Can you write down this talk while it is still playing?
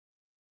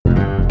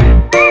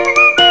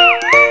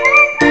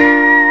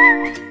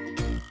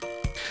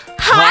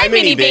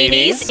Mini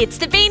Beanies. It's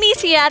the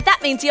Beanies here. That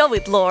means you're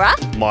with Laura,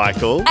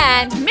 Michael,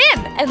 and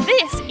Mim, and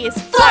this is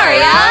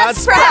Floriade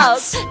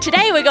Sprouts.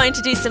 Today we're going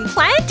to do some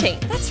planting.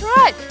 That's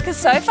right, because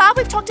so far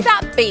we've talked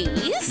about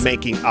bees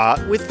making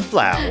art with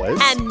flowers,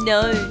 and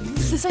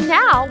gnomes. So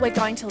now we're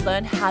going to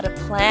learn how to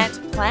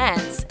plant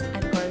plants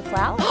and grow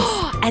flowers.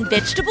 And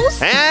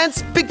vegetables. and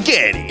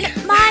spaghetti.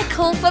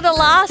 Michael, for the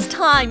last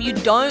time, you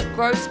don't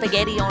grow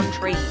spaghetti on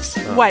trees.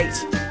 Wait,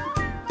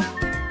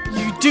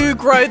 you do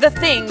grow the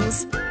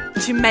things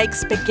to make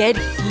spaghetti.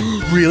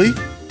 Really?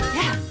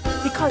 Yeah,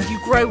 because you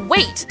grow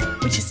wheat,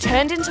 which is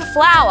turned into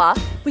flour,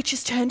 which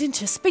is turned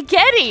into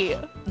spaghetti.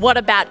 What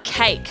about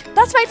cake?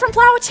 That's made from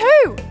flour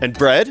too. And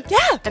bread?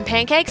 Yeah. And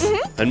pancakes?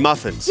 And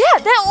muffins?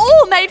 Yeah, they're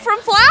all made from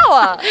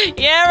flour.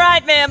 Yeah,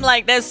 right, ma'am.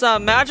 Like there's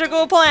some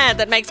magical plant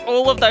that makes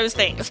all of those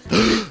things.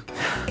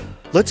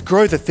 Let's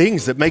grow the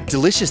things that make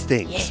delicious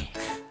things.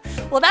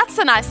 Well, that's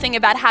the nice thing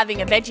about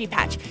having a veggie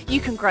patch. You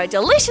can grow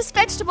delicious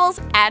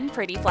vegetables and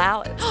pretty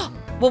flowers.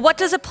 Well, what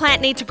does a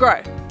plant need to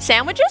grow?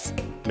 Sandwiches?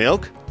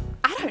 Milk?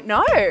 I don't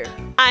know.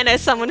 I know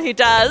someone who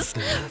does.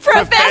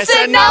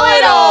 Professor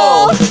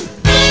Know-It-All!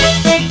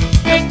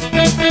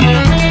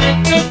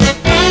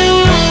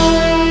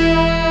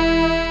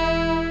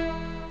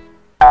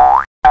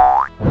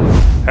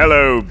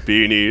 Hello,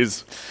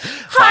 Beanies.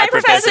 Hi,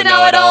 Professor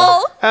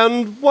Know-It-All.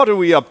 And what are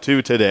we up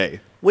to today?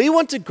 We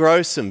want to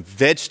grow some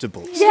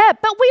vegetables. Yeah,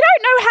 but we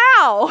don't know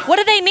how. What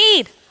do they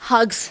need?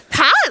 Hugs.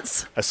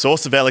 Plants? A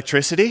source of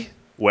electricity?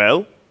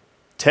 Well,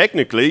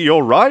 technically,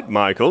 you're right,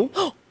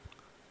 Michael.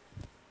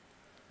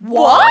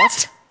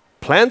 What?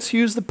 Plants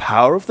use the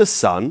power of the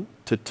sun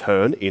to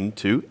turn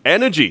into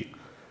energy.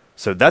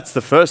 So that's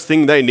the first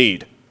thing they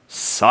need,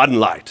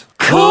 sunlight.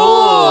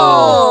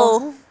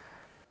 Cool.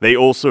 They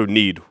also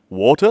need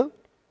water,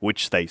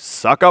 which they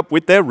suck up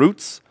with their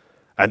roots.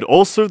 And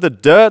also the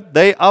dirt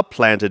they are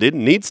planted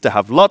in needs to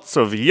have lots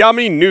of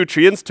yummy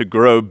nutrients to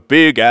grow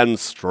big and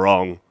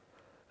strong.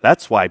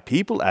 That's why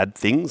people add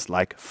things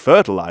like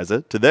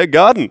fertilizer to their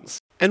gardens.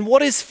 And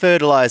what is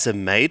fertilizer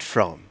made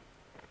from?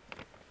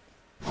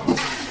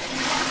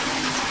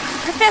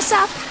 Professor,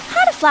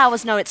 how do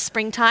flowers know it's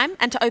springtime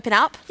and to open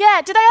up?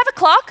 Yeah, do they have a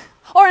clock?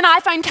 Or an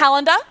iPhone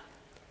calendar?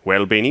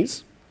 Well,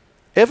 Beanies,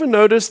 ever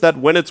notice that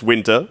when it's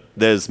winter,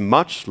 there's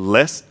much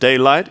less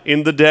daylight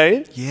in the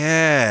day?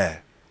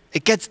 Yeah,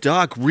 it gets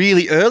dark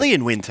really early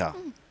in winter.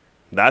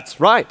 That's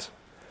right.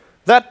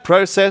 That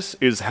process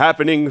is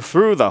happening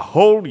through the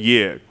whole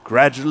year,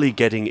 gradually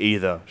getting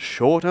either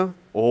shorter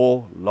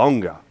or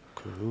longer.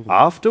 Cool.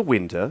 After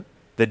winter,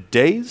 the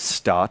days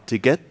start to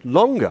get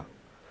longer.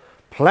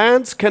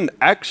 Plants can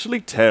actually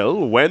tell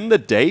when the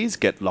days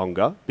get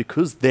longer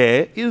because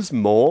there is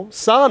more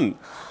sun.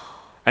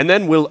 And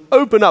then we'll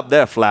open up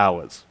their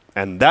flowers.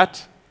 And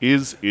that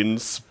is in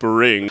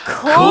spring.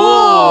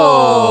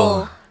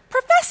 Cool.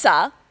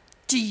 Professor,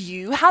 do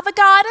you have a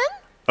garden?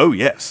 Oh,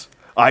 yes.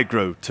 I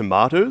grow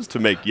tomatoes to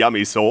make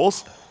yummy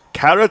sauce,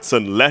 carrots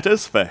and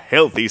lettuce for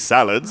healthy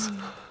salads,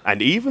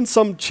 and even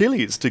some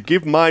chilies to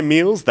give my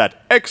meals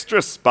that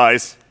extra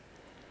spice.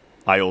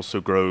 I also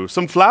grow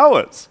some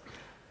flowers.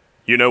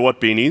 You know what,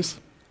 Beanies?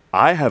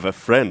 I have a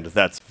friend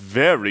that's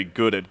very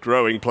good at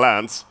growing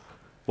plants.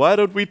 Why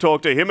don't we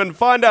talk to him and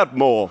find out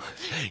more?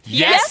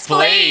 Yes,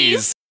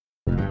 please.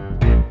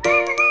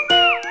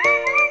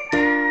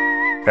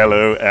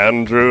 Hello,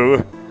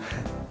 Andrew.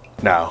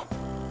 Now,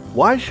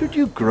 why should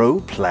you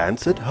grow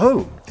plants at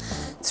home?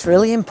 It's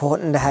really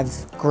important to have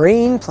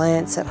green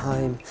plants at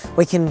home.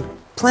 We can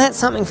plant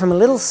something from a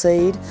little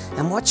seed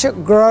and watch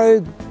it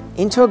grow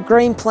into a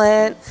green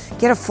plant,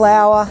 get a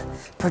flower,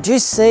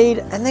 produce seed,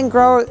 and then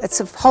grow. It's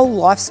a whole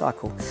life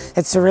cycle.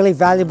 It's a really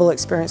valuable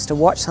experience to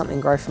watch something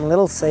grow from a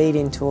little seed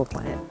into a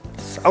plant.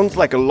 Sounds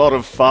like a lot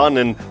of fun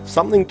and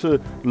something to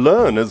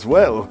learn as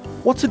well.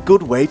 What's a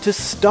good way to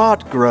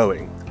start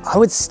growing? I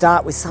would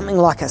start with something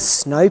like a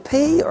snow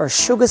pea or a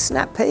sugar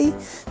snap pea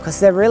because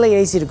they're really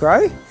easy to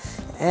grow,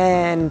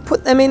 and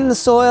put them in the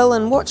soil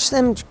and watch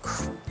them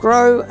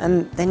grow,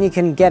 and then you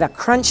can get a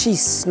crunchy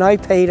snow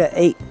pea to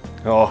eat.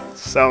 Oh,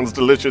 sounds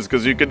delicious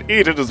because you can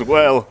eat it as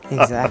well.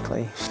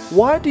 Exactly.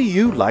 Why do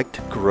you like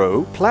to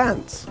grow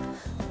plants?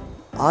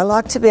 I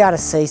like to be able to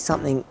see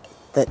something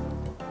that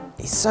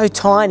is so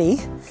tiny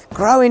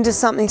grow into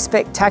something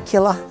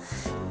spectacular,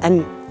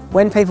 and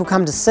when people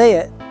come to see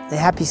it, they're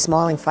happy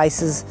smiling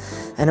faces,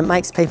 and it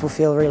makes people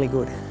feel really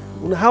good.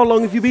 How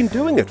long have you been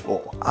doing it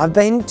for? I've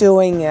been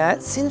doing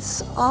it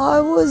since I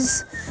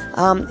was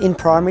in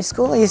primary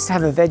school. I used to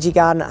have a veggie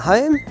garden at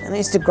home, and I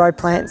used to grow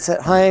plants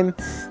at home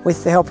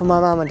with the help of my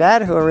mum and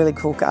dad, who are really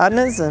cool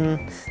gardeners, and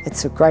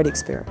it's a great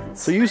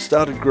experience. So you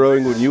started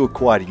growing when you were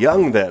quite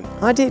young then?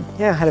 I did,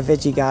 yeah, I had a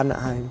veggie garden at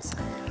home. So.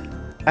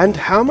 And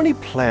how many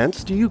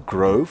plants do you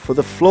grow for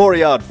the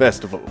Floriade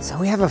Festival? So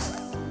we have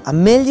a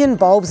million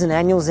bulbs and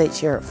annuals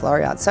each year at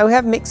Floriade. So we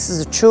have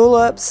mixes of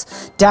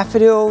tulips,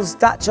 daffodils,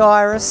 Dutch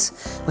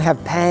iris, we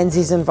have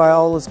pansies and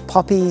violas,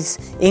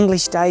 poppies,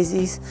 English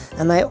daisies,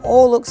 and they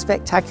all look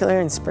spectacular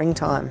in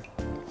springtime.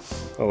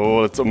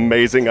 Oh, it's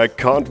amazing. I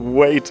can't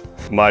wait.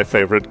 My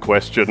favorite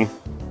question.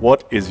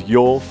 what is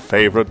your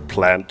favorite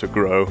plant to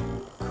grow?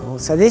 Cool.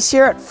 So this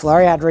year at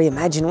Floriade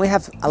Reimagined, we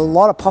have a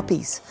lot of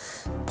poppies.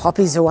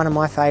 Poppies are one of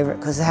my favourite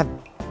because they have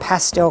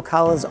pastel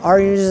colours,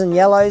 oranges and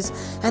yellows,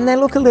 and they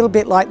look a little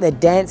bit like they're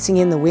dancing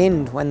in the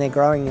wind when they're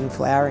growing and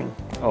flowering.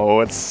 Oh,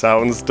 it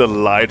sounds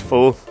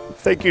delightful.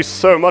 Thank you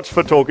so much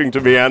for talking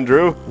to me,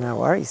 Andrew. No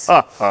worries.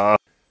 Ah.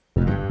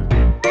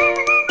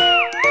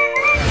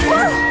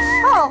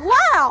 Oh,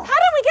 wow! How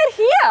did we get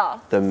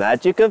here? The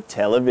magic of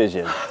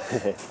television.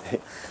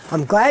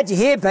 I'm glad you're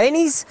here,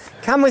 Beanies.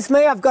 Come with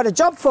me, I've got a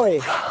job for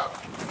you.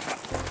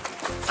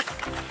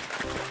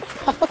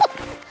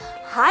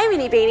 Hi,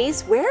 Mini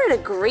Beanies. We're at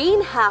a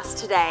greenhouse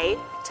today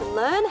to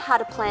learn how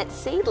to plant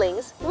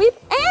seedlings with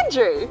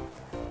Andrew.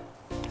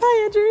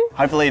 Hi, Andrew.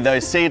 Hopefully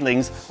those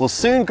seedlings will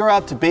soon grow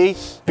up to be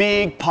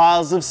big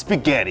piles of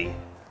spaghetti.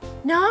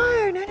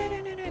 No.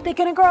 They're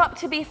going to grow up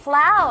to be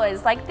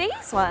flowers like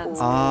these ones.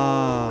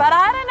 Ah. But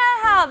I don't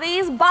know how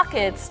these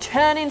buckets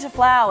turn into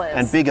flowers.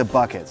 And bigger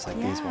buckets like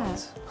these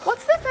ones.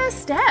 What's the first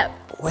step?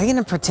 We're going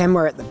to pretend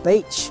we're at the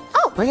beach.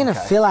 Oh. We're going to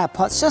fill our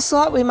pots just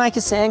like we make a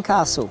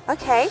sandcastle.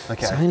 Okay.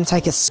 Okay. So we're going to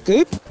take a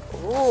scoop.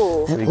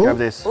 Ooh. Let me grab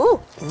this. Ooh.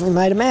 We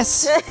made a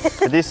mess.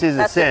 But this isn't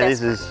That's the sand,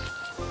 best this is,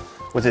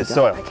 what's it,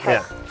 soil? Okay.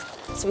 Yeah.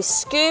 So we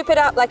scoop it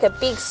up like a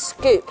big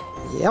scoop.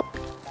 Yep.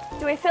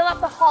 Do we fill up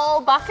the whole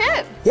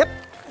bucket? Yep.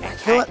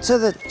 Fill it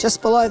to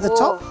just below the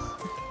top.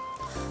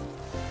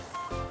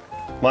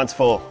 Mine's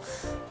full.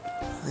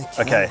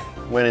 Okay,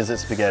 when is it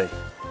spaghetti?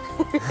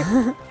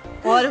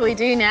 What do we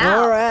do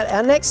now? All right,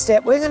 our next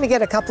step, we're going to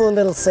get a couple of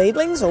little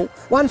seedlings, or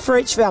one for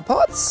each of our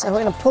pots, and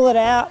we're going to pull it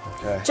out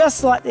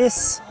just like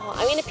this. Oh,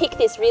 I'm going to pick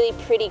this really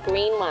pretty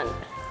green one.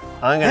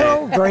 They're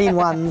all green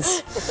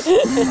ones.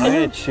 I'm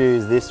gonna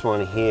choose this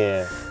one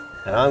here,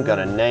 and I'm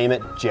gonna name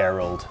it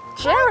Gerald.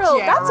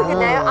 Gerald, that's a good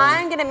name.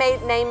 I'm going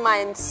to name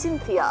mine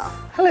Cynthia.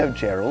 Hello,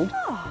 Gerald.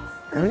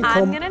 I'm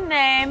going to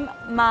name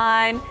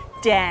mine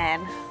Dan.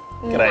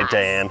 G'day,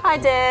 Dan. Hi,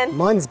 Dan.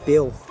 Mine's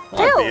Bill.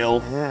 Hi,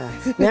 Bill.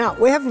 Yeah. Now,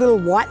 we have little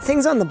white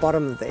things on the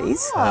bottom of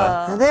these.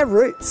 Now, they're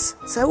roots.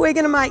 So we're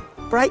going to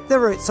break the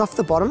roots off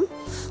the bottom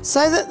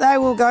so that they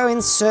will go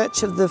in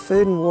search of the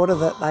food and water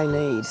that they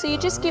need. So you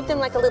just give them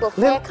like a little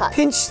haircut.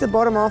 Pinch the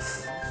bottom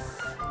off.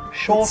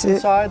 Short and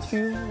sides for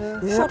you.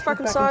 Yeah. Short back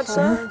and sides,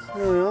 sir.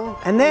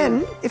 And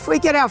then, if we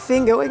get our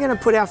finger, we're going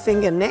to put our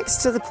finger next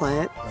to the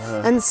plant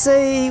and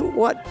see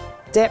what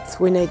depth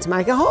we need to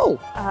make a hole.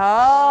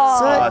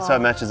 Oh. So it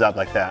matches up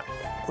like that.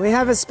 We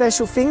have a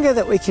special finger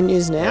that we can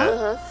use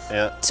now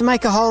to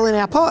make a hole in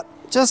our pot,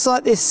 just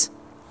like this.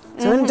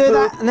 So we're going to do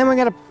that, and then we're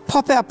going to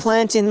pop our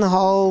plant in the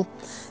hole,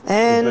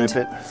 and Boop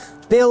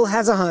it. Bill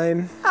has a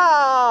home.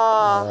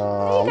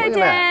 Oh. There you go,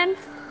 Dan.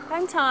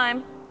 Home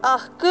time.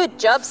 Oh, good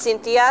job,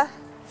 Cynthia.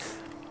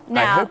 I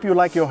Now, hope you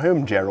like your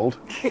home, Gerald.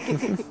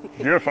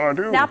 Yes, I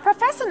do. now,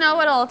 Professor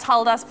Know-It-all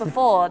told us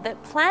before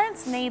that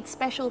plants need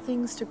special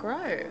things to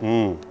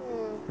grow.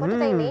 What do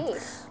they need?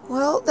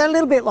 Well, they're a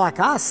little bit like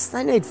us.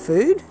 They need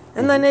food,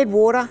 and they need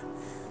water.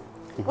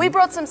 We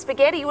brought some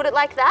spaghetti. Would it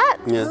like that?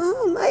 Yeah.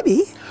 Oh,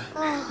 maybe.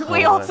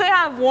 We also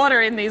have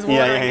water in these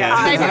watering yeah.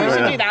 guns. Maybe we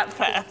should do that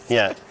first.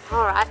 Yeah.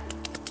 All right.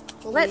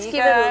 Well, let's Here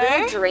give you it a go.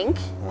 little drink.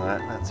 All right,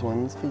 that's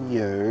one's for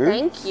you.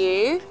 Thank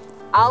you.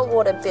 I'll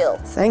water Bill.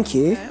 Thank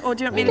you. Or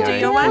do you want me to do Okay,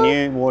 your can one?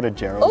 you water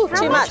Gerald? Oh, How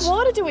too much much.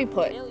 water do we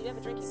put?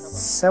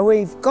 So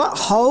we've got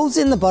holes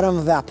in the bottom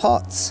of our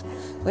pots.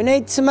 We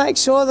need to make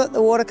sure that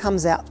the water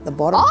comes out the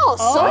bottom. Oh,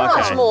 so okay.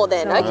 much more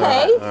then.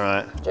 Okay. All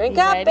right, Drink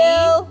You up, ready?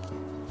 Bill.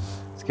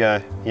 let's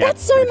go. Yeah,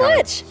 That's so keep it coming.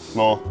 much.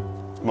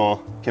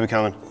 More. Keep it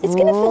coming. It's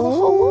going to fill the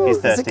whole wall. He's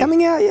Is thirsty. it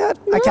coming out yet?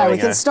 Okay, we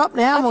go. can stop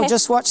now and we'll Okay.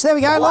 just watch. There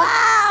we go.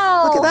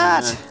 Wow. Look at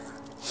that.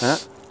 Huh?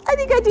 I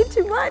think I did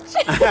too much.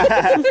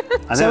 I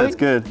think So that's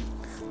good.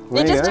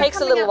 There It you just go. takes a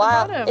Coming little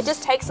out the while. bottom. It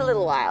just takes a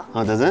little while.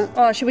 Oh, does it?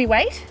 Oh, should we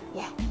wait?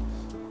 Yeah.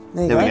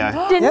 There you There we go.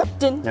 go. Dun, Yep.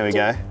 dun, There we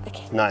dun. go.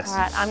 Okay. Nice. All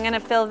right, I'm going to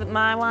fill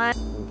my one.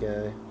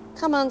 There we go.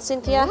 Come on,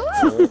 Cynthia.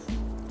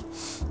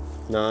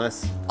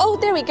 Nice. Oh,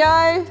 there we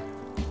go.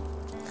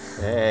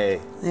 Hey,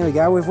 There we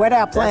go. We've wet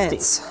our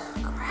plants.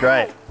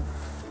 great.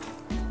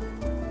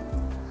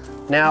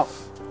 Now,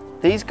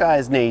 these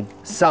guys need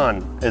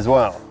sun as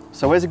well.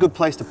 So where's a good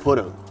place to put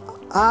them?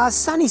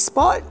 Sunny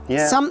spot.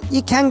 Yeah.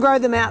 You can grow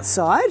them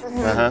outside.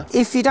 Uh-huh.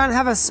 If you don't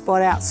have a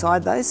spot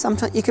outside though,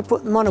 sometimes you could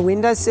put them on a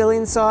windowsill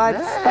inside,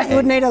 but you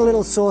would need a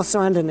little saucer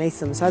underneath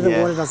them so the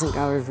Yeah. water doesn't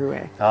go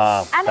everywhere.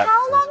 And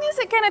how long is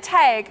it going to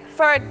take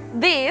for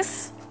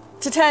this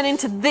to turn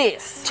into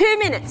this? 2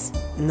 minutes.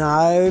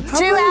 No,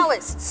 probably 2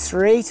 hours.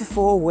 3 to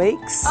 4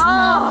 weeks.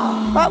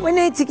 But we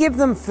need to give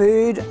them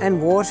food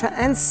and water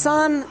and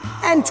sun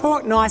and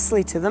talk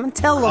nicely to them and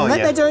tell them Oh, that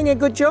yeah. they're doing a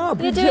good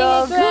job. You're doing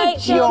a great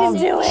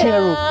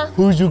job.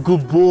 Who's a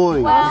good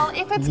boy? Well,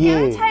 if it's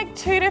going to Yeah. take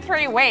 2 to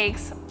 3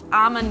 weeks,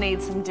 I'm going to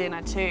need some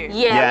dinner too.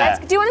 Yeah. Yeah.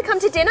 Do you want to come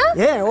to dinner?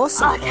 Yeah,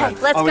 awesome. Okay,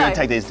 let's Oh, we're go. gonna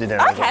take these to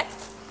dinner. Okay.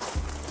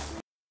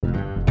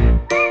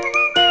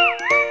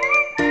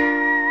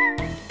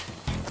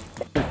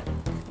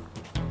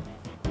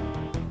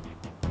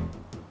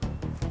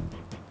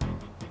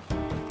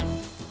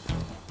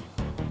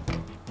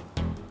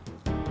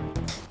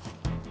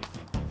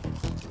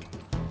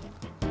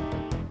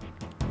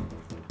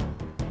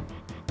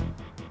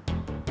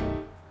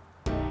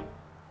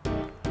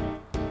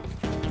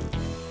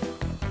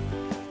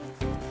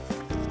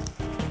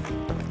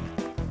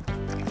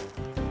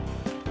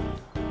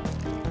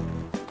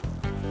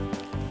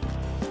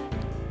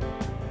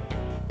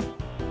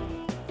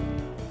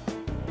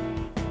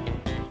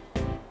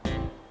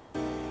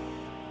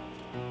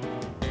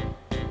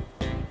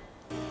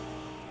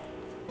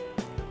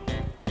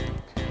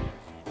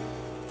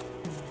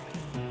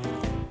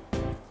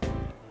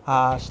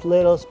 Hush,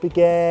 little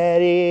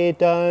spaghetti,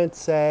 don't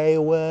say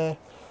a word.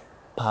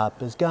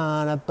 Papa's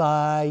gonna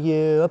buy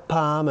you a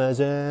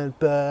parmesan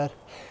bird.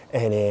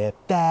 And if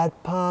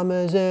that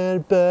parmesan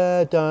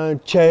bird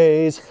don't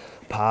cheese,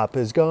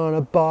 Papa's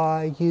gonna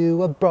buy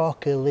you a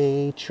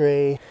broccoli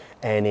tree.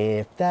 And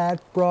if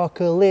that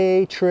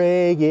broccoli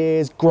tree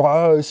is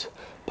gross,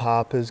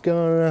 Papa's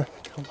gonna...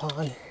 Come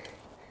on.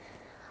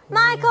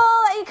 Michael,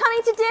 are you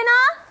coming to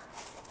dinner?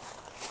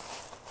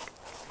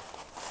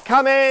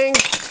 Coming!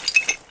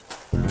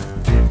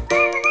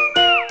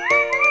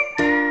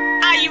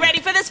 Are you ready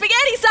for the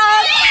spaghetti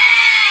song? Yeah!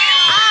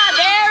 Ah,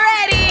 they're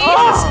ready.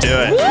 Let's do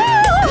it.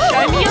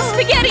 Show me your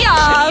spaghetti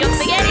arms.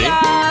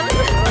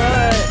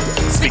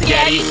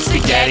 Spaghetti,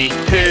 spaghetti,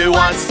 who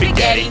wants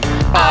spaghetti?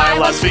 I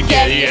love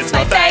spaghetti, it's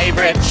my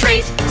favorite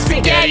treat.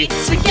 Spaghetti,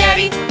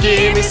 spaghetti,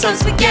 give me some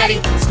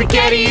spaghetti.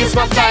 Spaghetti is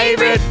my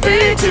favorite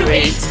food to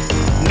eat.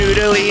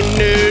 Noodly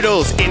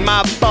noodles in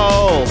my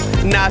bowl,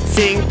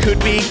 nothing could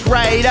be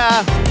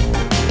greater.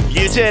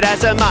 Use it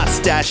as a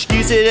mustache,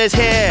 use it as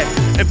hair,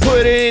 and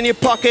put it in your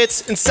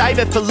pockets and save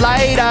it for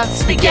later.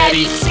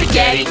 Spaghetti,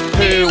 spaghetti,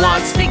 who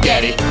wants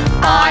spaghetti?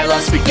 I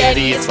love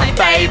spaghetti, it's my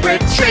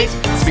favorite treat.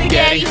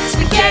 Spaghetti,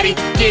 spaghetti,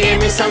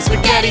 give me some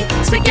spaghetti.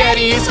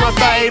 Spaghetti is my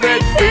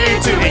favorite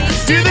food to eat.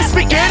 Do the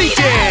spaghetti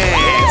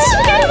dance!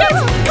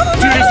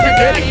 Do the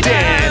spaghetti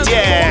dance,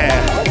 yeah!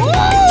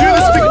 Do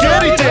the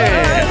spaghetti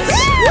dance!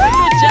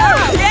 Good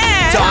job.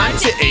 Yeah. Time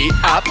to eat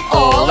up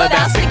all of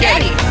our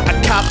spaghetti. A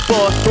cup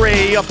or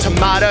three of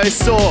tomato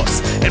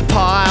sauce and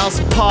piles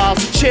and piles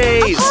of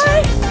cheese.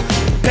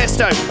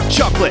 Pesto,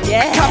 chocolate,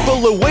 a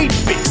couple of wheat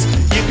bix.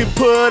 You can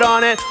put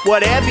on it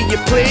whatever you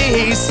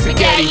please.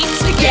 Spaghetti,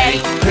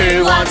 spaghetti,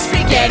 who wants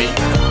spaghetti?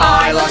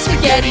 I love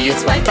spaghetti,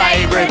 it's my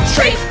favorite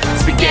treat.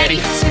 Spaghetti,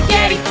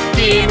 spaghetti,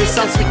 give me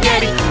some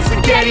spaghetti.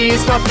 Spaghetti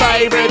is my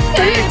favorite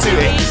food to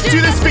eat.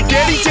 Do the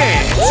spaghetti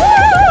dance.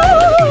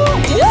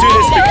 Do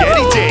the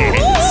spaghetti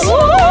dance.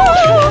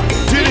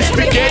 Do the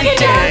spaghetti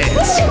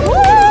dance.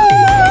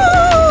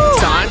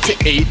 Time to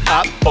eat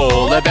up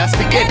all of our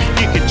spaghetti.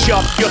 You can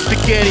chop your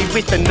spaghetti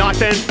with a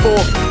knife and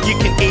fork. You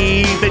can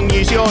even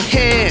use your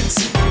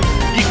hands.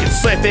 You can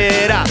slap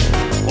it up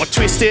or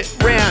twist it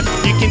round.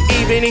 You can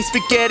even eat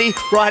spaghetti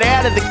right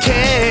out of the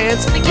can.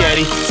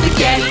 Spaghetti,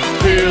 spaghetti,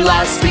 who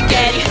loves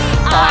spaghetti?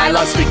 I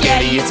love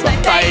spaghetti, it's my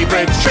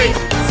favorite treat.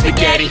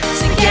 Spaghetti,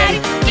 spaghetti,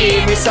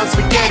 give me some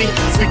spaghetti.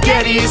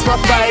 Spaghetti is my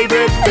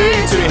favorite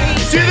food to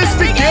eat. Do the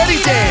spaghetti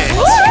dance.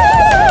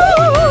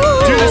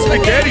 Do the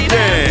spaghetti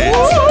dance.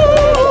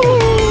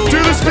 Do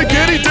the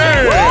spaghetti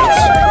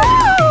dance.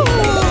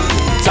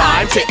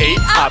 Time to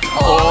eat up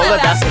all of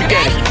our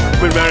spaghetti.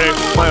 Spaghetti,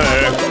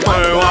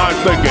 I want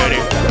spaghetti.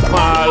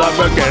 I love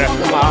spaghetti.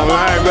 My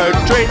favorite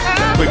treat.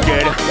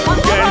 Spaghetti,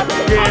 spaghetti,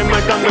 give me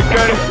some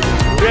spaghetti.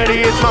 Spaghetti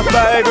is my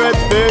favorite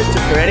food.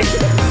 Ready?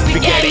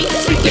 Spaghetti,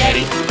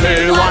 spaghetti,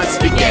 who wants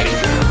spaghetti?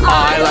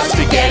 I love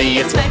spaghetti,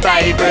 it's my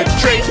favorite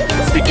treat.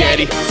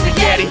 Spaghetti,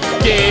 spaghetti,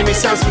 give me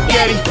some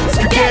spaghetti.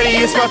 Spaghetti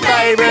is my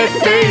favorite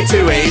food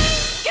to eat.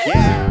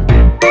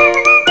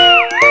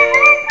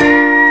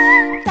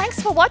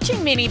 Thanks for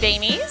watching, Mini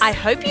Beanies. I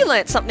hope you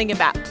learnt something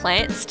about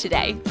plants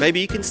today. Maybe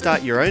you can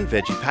start your own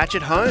veggie patch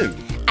at home.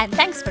 And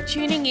thanks for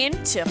tuning in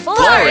to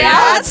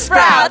Floriade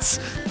Sprouts.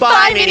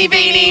 Bye, Mini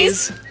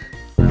Beanies.